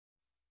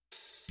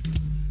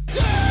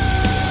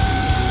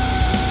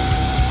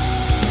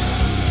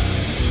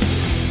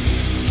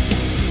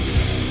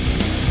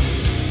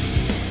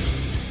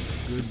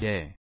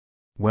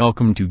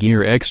Welcome to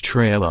GearX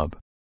Trailhub.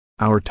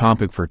 Our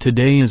topic for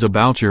today is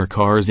about your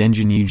car's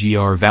engine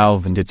EGR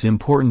valve and its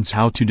importance,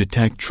 how to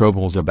detect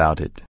troubles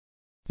about it.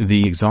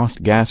 The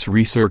exhaust gas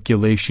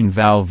recirculation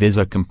valve is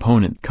a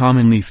component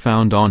commonly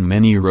found on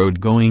many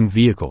road-going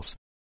vehicles.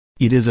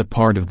 It is a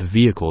part of the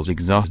vehicle's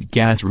exhaust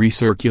gas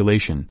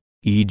recirculation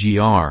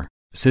 (EGR)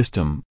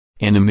 system,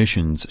 an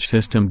emissions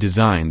system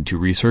designed to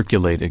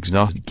recirculate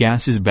exhaust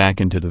gases back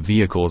into the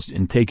vehicle's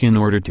intake in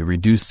order to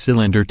reduce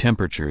cylinder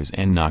temperatures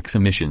and NOx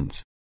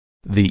emissions.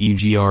 The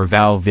EGR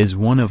valve is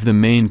one of the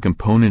main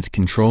components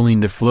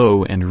controlling the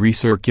flow and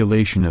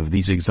recirculation of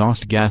these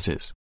exhaust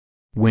gases.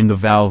 When the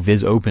valve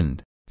is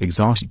opened,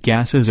 exhaust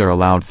gases are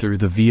allowed through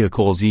the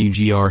vehicle's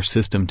EGR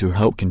system to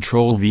help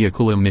control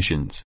vehicle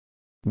emissions.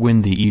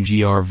 When the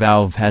EGR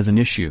valve has an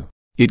issue,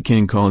 it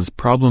can cause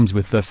problems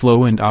with the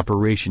flow and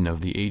operation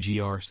of the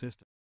EGR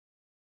system.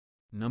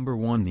 Number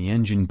 1. The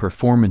engine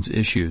performance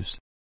issues.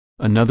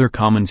 Another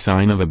common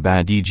sign of a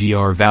bad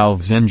EGR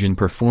valve's engine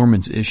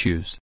performance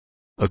issues.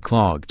 A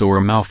clogged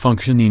or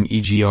malfunctioning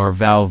EGR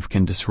valve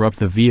can disrupt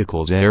the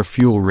vehicle's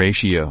air-fuel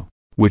ratio,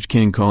 which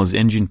can cause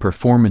engine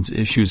performance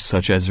issues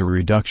such as a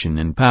reduction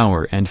in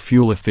power and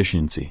fuel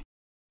efficiency.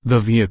 The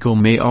vehicle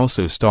may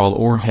also stall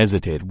or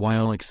hesitate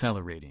while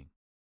accelerating.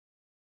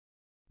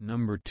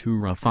 Number 2.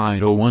 Rough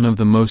idle. One of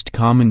the most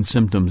common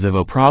symptoms of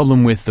a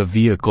problem with the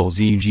vehicle's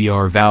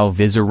EGR valve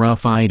is a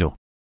rough idle.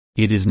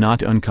 It is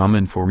not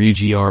uncommon for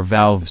EGR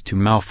valves to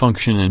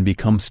malfunction and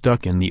become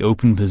stuck in the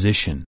open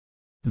position.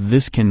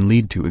 This can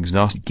lead to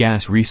exhaust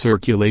gas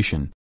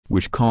recirculation,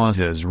 which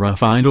causes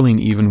rough idling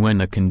even when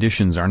the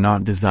conditions are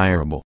not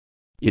desirable.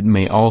 It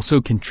may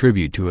also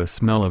contribute to a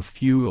smell of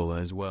fuel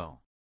as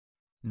well.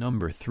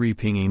 Number 3.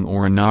 Pinging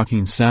or a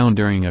knocking sound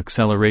during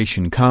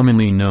acceleration,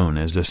 commonly known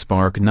as a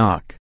spark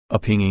knock. A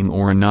pinging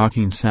or a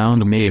knocking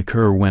sound may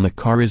occur when a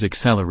car is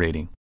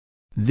accelerating.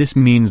 This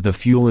means the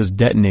fuel is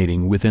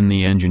detonating within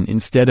the engine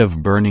instead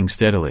of burning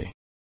steadily.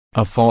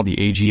 A faulty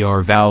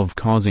EGR valve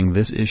causing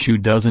this issue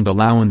doesn't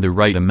allow in the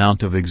right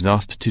amount of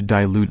exhaust to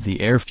dilute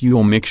the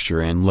air-fuel mixture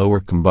and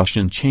lower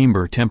combustion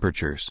chamber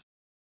temperatures.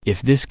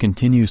 If this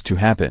continues to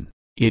happen,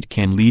 it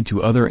can lead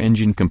to other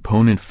engine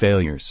component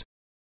failures.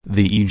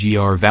 The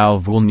EGR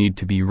valve will need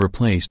to be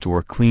replaced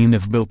or cleaned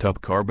if built-up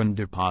carbon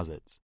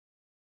deposits.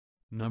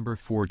 Number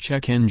 4.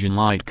 Check engine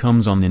light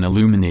comes on. An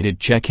illuminated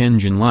check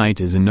engine light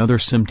is another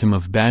symptom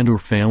of bad or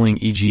failing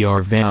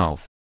EGR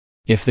valve.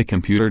 If the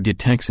computer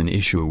detects an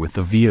issue with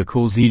the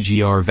vehicle's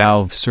EGR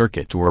valve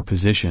circuit or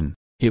position,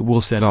 it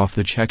will set off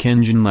the check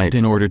engine light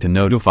in order to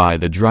notify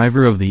the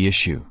driver of the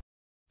issue.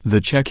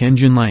 The check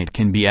engine light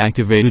can be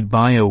activated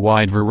by a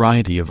wide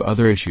variety of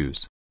other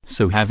issues,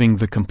 so having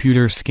the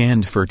computer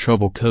scanned for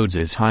trouble codes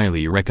is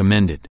highly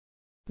recommended.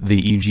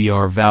 The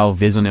EGR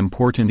valve is an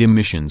important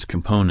emissions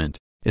component,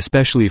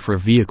 especially for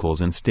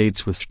vehicles in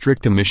states with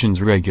strict emissions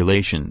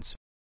regulations.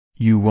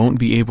 You won't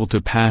be able to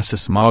pass a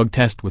smog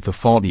test with a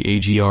faulty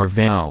EGR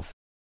valve.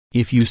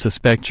 If you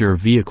suspect your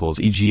vehicle's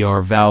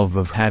EGR valve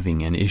of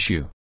having an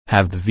issue,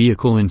 have the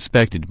vehicle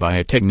inspected by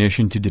a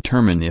technician to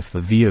determine if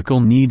the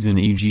vehicle needs an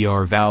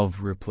EGR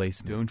valve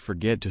replaced. Don't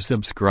forget to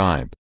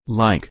subscribe,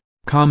 like,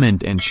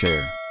 comment and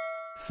share.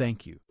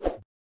 Thank you.